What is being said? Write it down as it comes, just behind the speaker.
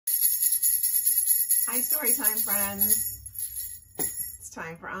Hi, Storytime friends. It's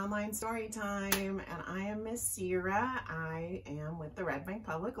time for online story time, and I am Miss Sira. I am with the Red Bank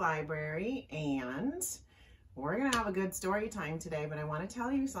Public Library, and we're gonna have a good story time today, but I wanna tell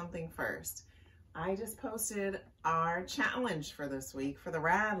you something first. I just posted our challenge for this week for the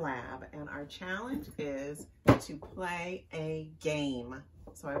Rad Lab, and our challenge is to play a game.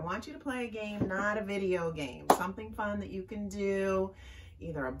 So I want you to play a game, not a video game, something fun that you can do,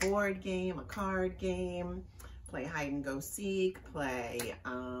 either a board game, a card game, play hide and go seek, play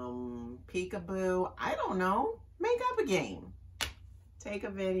peekaboo, I don't know, make up a game. Take a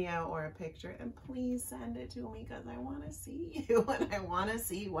video or a picture and please send it to me because I want to see you and I want to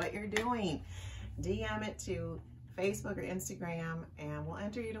see what you're doing. DM it to Facebook or Instagram and we'll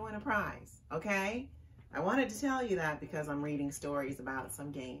enter you to win a prize, okay? I wanted to tell you that because I'm reading stories about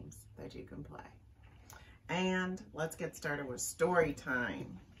some games that you can play. And let's get started with story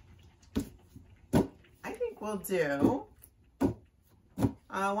time. I think we'll do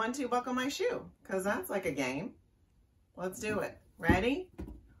 1, 2, buckle my shoe, because that's like a game. Let's do it. Ready?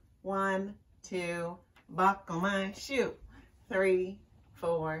 1, 2, buckle my shoe. 3,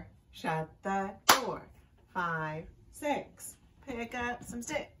 4, shut the door. 5, 6, pick up some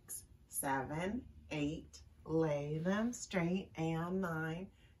sticks. 7, 8, lay them straight, and 9,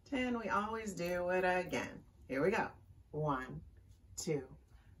 10, we always do it again. Here we go. 1, 2,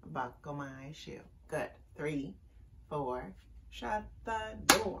 buckle my shoe. Good. 3, 4, shut the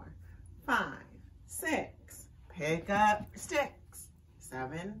door. 5, 6, pick up sticks.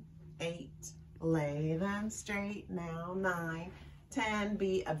 7, 8, lay them straight. Now 9, 10,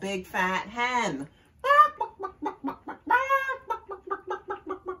 be a big fat hen.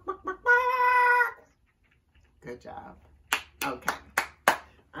 Good job. Okay.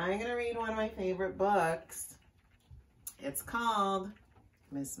 I'm going to read one of my favorite books. It's called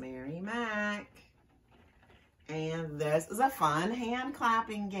Miss Mary Mack. And this is a fun hand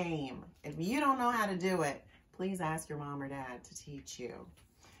clapping game. If you don't know how to do it, please ask your mom or dad to teach you.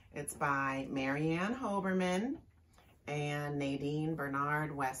 It's by Mary Hoberman and Nadine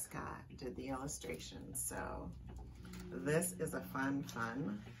Bernard Westcott did the illustrations. So this is a fun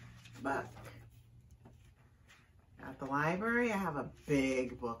book. At the library, I have a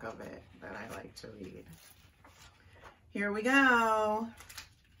big book of it that I like to read. Here we go.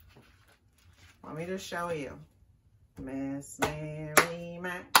 Let me just show you. Miss Mary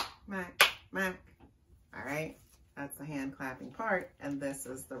Mack, Mack, Mack. All right, that's the hand clapping part, and this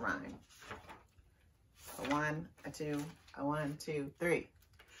is the rhyme. A 1, a 2, a 1, 2, 3.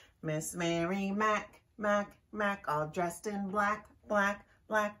 Miss Mary Mack, Mack, Mack, all dressed in black, black,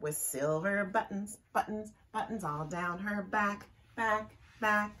 black, with silver buttons, buttons, buttons all down her back, back,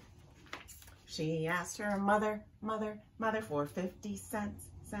 back. She asked her mother, mother, mother for 50 cents,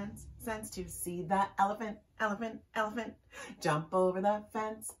 cents to see the elephant, elephant, elephant jump over the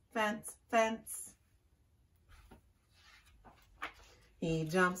fence, fence, fence. He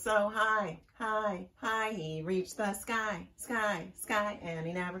jumped so high, high, high, he reached the sky, sky, sky, and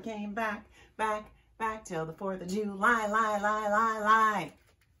he never came back, back, back till the 4th of July, lie, lie, lie, lie.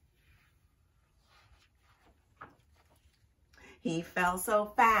 He fell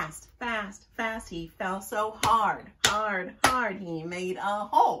so fast, fast, fast. He fell so hard, hard, hard. He made a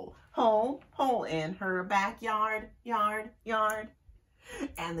hole, hole, hole in her backyard, yard, yard.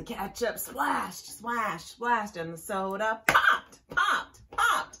 And the ketchup splashed, splashed, splashed. And the soda popped, popped,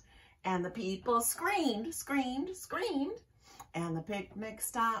 popped. And the people screamed, screamed, screamed. And the picnic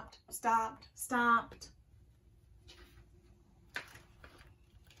stopped, stopped, stopped.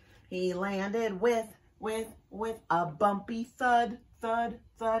 He landed with a bumpy thud, thud,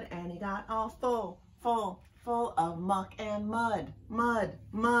 thud, and he got all full, full, full of muck and mud, mud,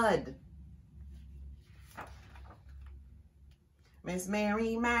 mud. Miss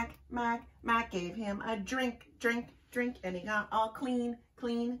Mary Mack, Mack, Mack gave him a drink, drink, drink, and he got all clean,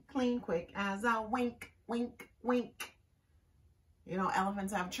 clean, clean, quick as a wink, wink, wink. You know,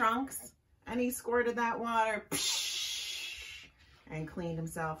 elephants have trunks, and he squirted that water, psh, and cleaned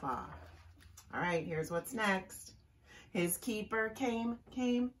himself off. All right, here's what's next. His keeper came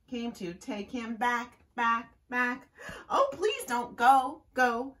to take him back, back, back. Oh, please don't go,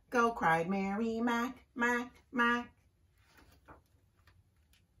 go, go, cried Mary Mack, Mack, Mack.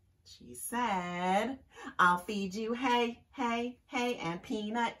 She said, I'll feed you hay, hay, hay, and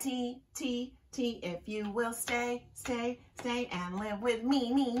peanut tea, tea, tea, if you will stay, stay, stay, and live with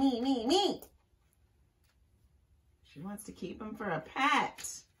me, me, me, me, me. She wants to keep him for a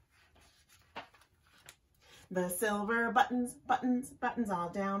pet. The silver buttons, buttons, buttons all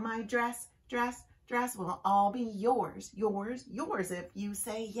down my dress, dress, dress will all be yours, yours, yours if you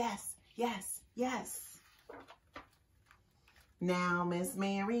say yes, Yes, yes. Now Miss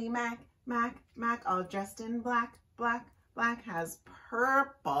Mary Mack, all dressed in black, has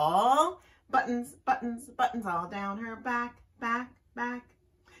purple buttons, all down her back.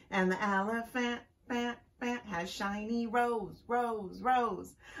 And the elephant, has shiny rows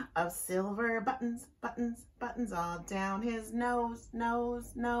of silver buttons, all down his nose.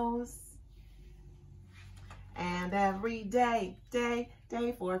 And every day,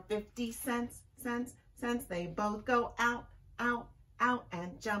 for 50 cents, they both go out,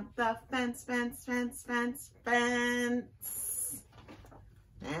 and jump the fence.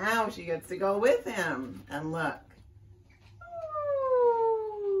 Now she gets to go with him, and look.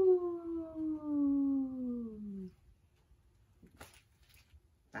 Ooh.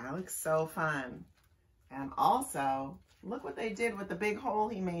 That looks so fun. And also, look what they did with the big hole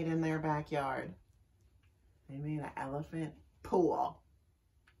he made in their backyard. They made an elephant pool.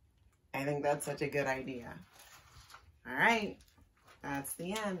 I think that's such a good idea. All right, that's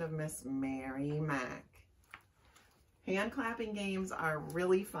the end of Miss Mary Mack. Hand clapping games are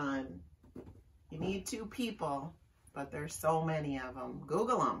really fun. You need 2 people, but there's so many of them.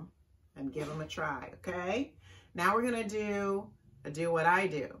 Google them and give them a try, okay? Now we're gonna do what I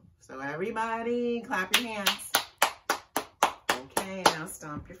do. So everybody clap your hands. Okay, now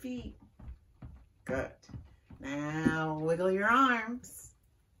stomp your feet. Good. Now wiggle your arms.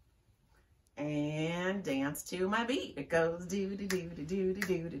 And dance to my beat. It goes do do do do do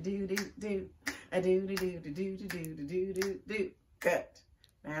do do do do do a do do do do do do do do do. Good.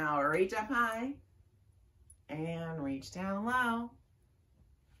 Now reach up high and reach down low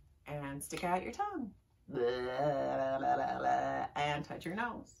and stick out your tongue and touch your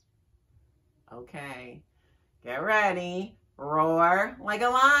nose. Okay, get ready. Roar like a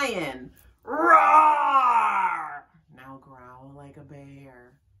lion. Roar! Now growl like a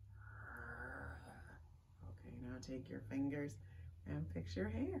bear. Okay, now take your fingers and fix your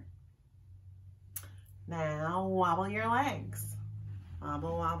hair. Now wobble your legs.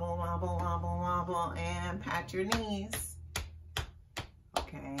 Wobble, wobble, wobble, wobble, wobble, and pat your knees.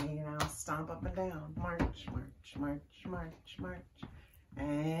 Okay, now stomp up and down. March, march, march, march, march.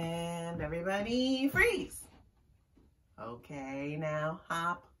 And everybody freeze. Okay, now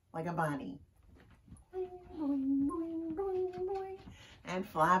hop like a bunny. Boing, boing, boing, boing, boing. And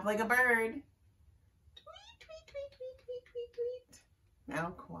flap like a bird. Tweet, tweet, tweet, tweet, tweet, tweet, tweet. Now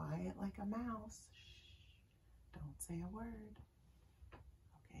quiet like a mouse. Shh, don't say a word.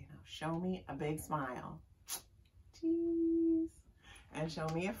 Okay, now show me a big smile. Cheese. And show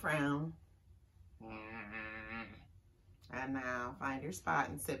me a frown. And now find your spot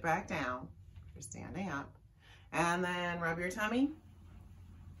and sit back down. You're standing up. And then rub your tummy.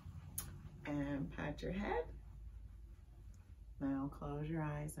 And pat your head. Now close your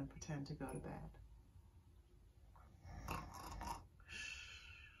eyes and pretend to go to bed.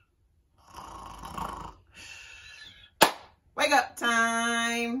 Wake up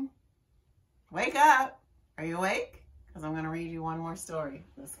time. Wake up. Are you awake? Because I'm going to read you one more story.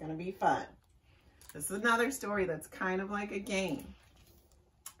 This is going to be fun. This is another story that's kind of like a game.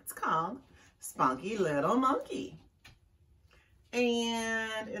 It's called Spunky Little Monkey.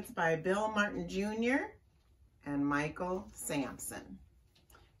 And it's by Bill Marin Jr. and Michael Sampson.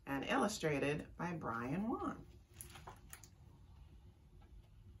 And illustrated by Brian Wan.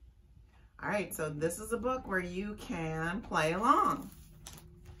 All right, so this is a book where you can play along.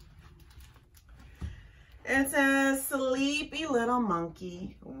 It says, sleepy little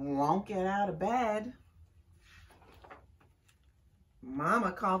monkey won't get out of bed.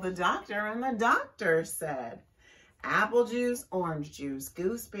 Mama called the doctor and the doctor said, apple juice, orange juice,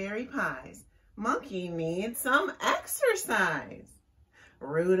 gooseberry pies. Monkey needs some exercise.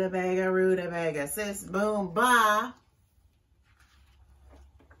 Rutabaga, sis, boom, ba.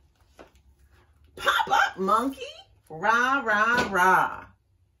 Pop up, monkey. Rah, rah, rah.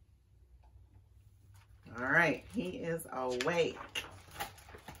 All right, he is awake.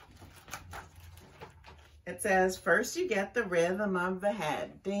 It says, first you get the rhythm of the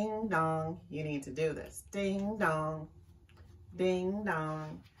head. Ding dong. You need to do this. Ding dong. Ding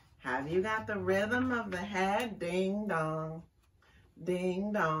dong. Have you got the rhythm of the head? Ding dong.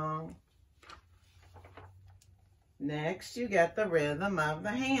 Ding dong. Next you get the rhythm of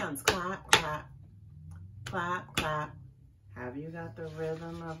the hands. Clap, clap. Clap, clap. Have you got the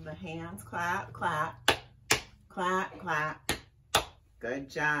rhythm of the hands? Clap, clap. Clap, clap. Good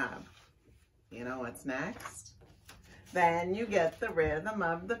job. You know what's next? Then you get the rhythm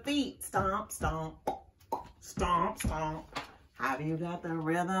of the feet. Stomp, stomp. Stomp, stomp. Have you got the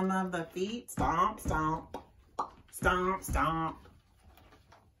rhythm of the feet? Stomp, stomp. Stomp, stomp.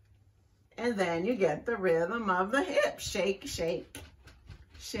 And then you get the rhythm of the hip. Shake, shake,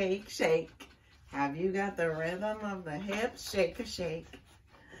 shake, shake. Have you got the rhythm of the hip? Shake, shake,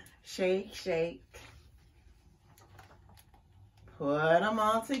 shake, shake. Put them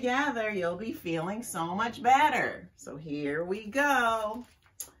all together. You'll be feeling so much better. So here we go.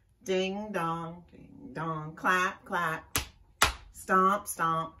 Ding dong, clap, clap. Stomp,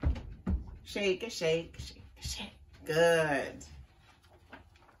 stomp. Shake, shake, shake, shake. Good.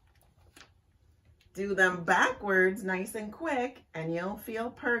 Do them backwards nice and quick and you'll feel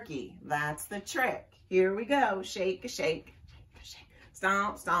perky. That's the trick. Here we go. Shake, shake, shake.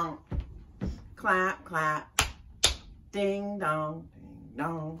 Stomp, stomp. Clap, clap. Ding dong, ding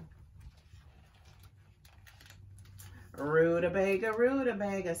dong.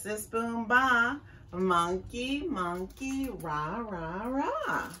 Rutabaga, sis boom ba. Monkey, monkey, rah, rah,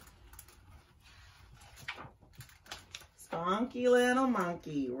 rah. Spunky little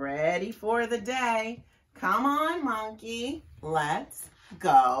monkey, ready for the day. Come on, monkey, let's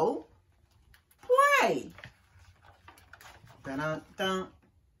go play. Dun-dun-dun.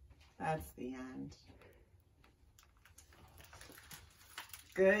 That's the end.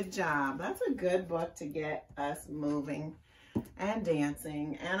 Good job. That's a good book to get us moving and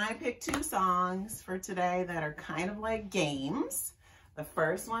dancing. And I picked 2 songs for today that are kind of like games. The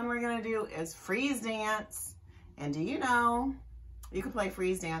first one we're going to do is freeze dance. And do you know, you can play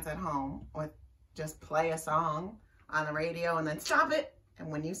freeze dance at home with just play a song on the radio and then stop it.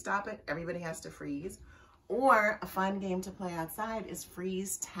 And when you stop it, everybody has to freeze. Or a fun game to play outside is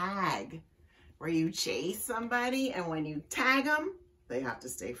freeze tag, where you chase somebody and when you tag them, they have to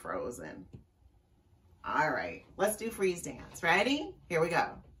stay frozen. All right, let's do freeze dance. Ready? Here we go.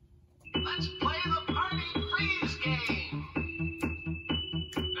 Let's play the party freeze game.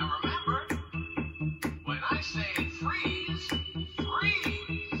 Now remember, when I say freeze, freeze.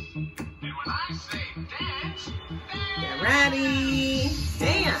 And when I say dance, dance. Get ready.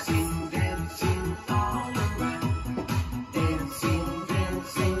 Dance. Dancing all around. Dancing,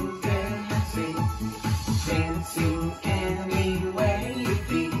 dancing, dancing. Dancing any way you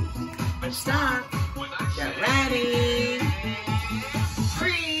please. But stop. When I Get say ready.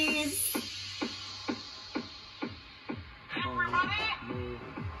 Freeze. everybody,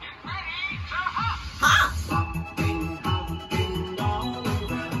 get ready to hop. Hop. Hopping, hopping all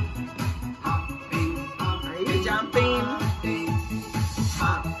around. Hopping, hopping. Are you jumping?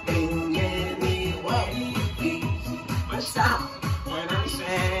 Hopping any way you please. But stop when I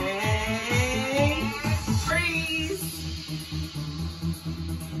say freeze.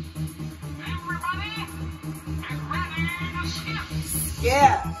 Everybody, get ready to skip.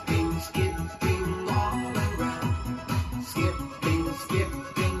 Yeah. Skipping, skipping all around. Skipping,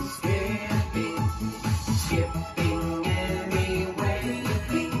 skipping, skipping. Skipping any way you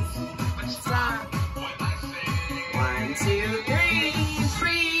please. But stop when I say 1, 2, 3,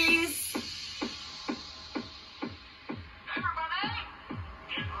 freeze. everybody,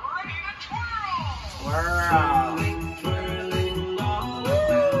 get ready to twirl. Twirl. Twirling, twirling all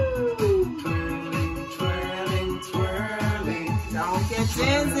around. Woo. Twirling, twirling, twirling. Don't get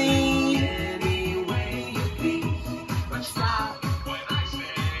dizzy. Any way you please. But stop when I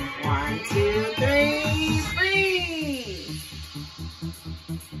say 1, 2, 3, freeze.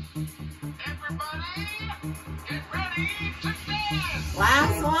 everybody, get ready to dance.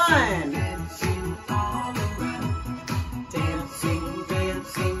 Last one. Dancing all around. Dancing,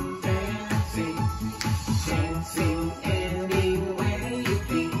 dancing, dancing. Dancing any way you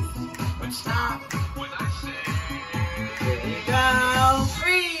please. But stop when I say Here we go.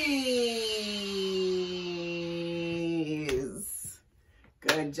 Freeze.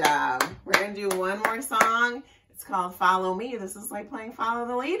 Good job. We're going to do one more song. It's called Follow Me. This is like playing Follow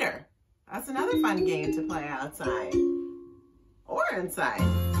the Leader. That's another fun game to play outside or inside.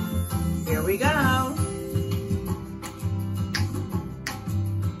 Here we go.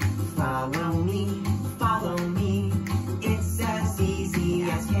 follow me, follow me. It's as easy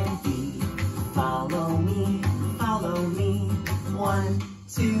as can be. Follow me, follow me. 1,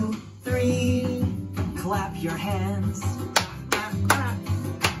 2, 3. Clap your hands. Clap, clap,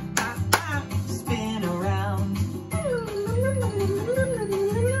 clap, clap. Spin around.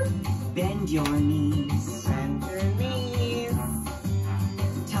 Bend your knees. Bend your knees.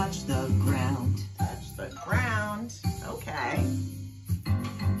 Touch the ground. Touch the ground. Okay.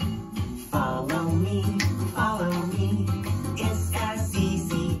 Follow me, follow me. It's as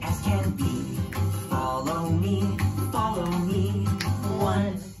easy as can be. Follow me, follow me.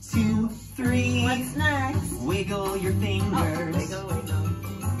 1, 2, 3. What's next? Wiggle your fingers. Wiggle, wiggle.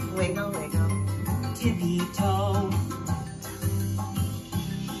 Wiggle, wiggle. Tippy toe.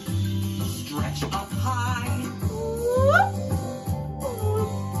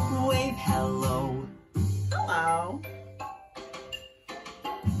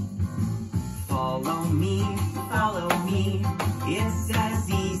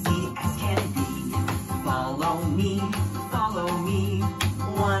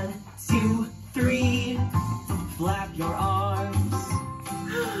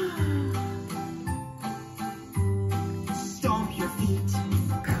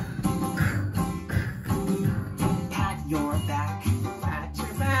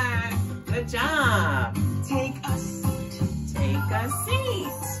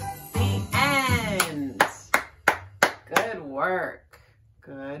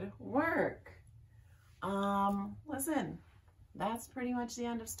 Good work. Listen, that's pretty much the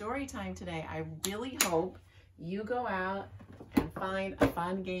end of story time today. I really hope you go out and find a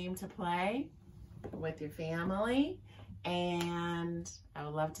fun game to play with your family, and I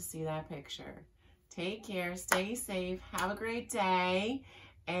would love to see that picture. Take care, stay safe, have a great day,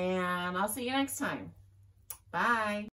 and I'll see you next time. Bye.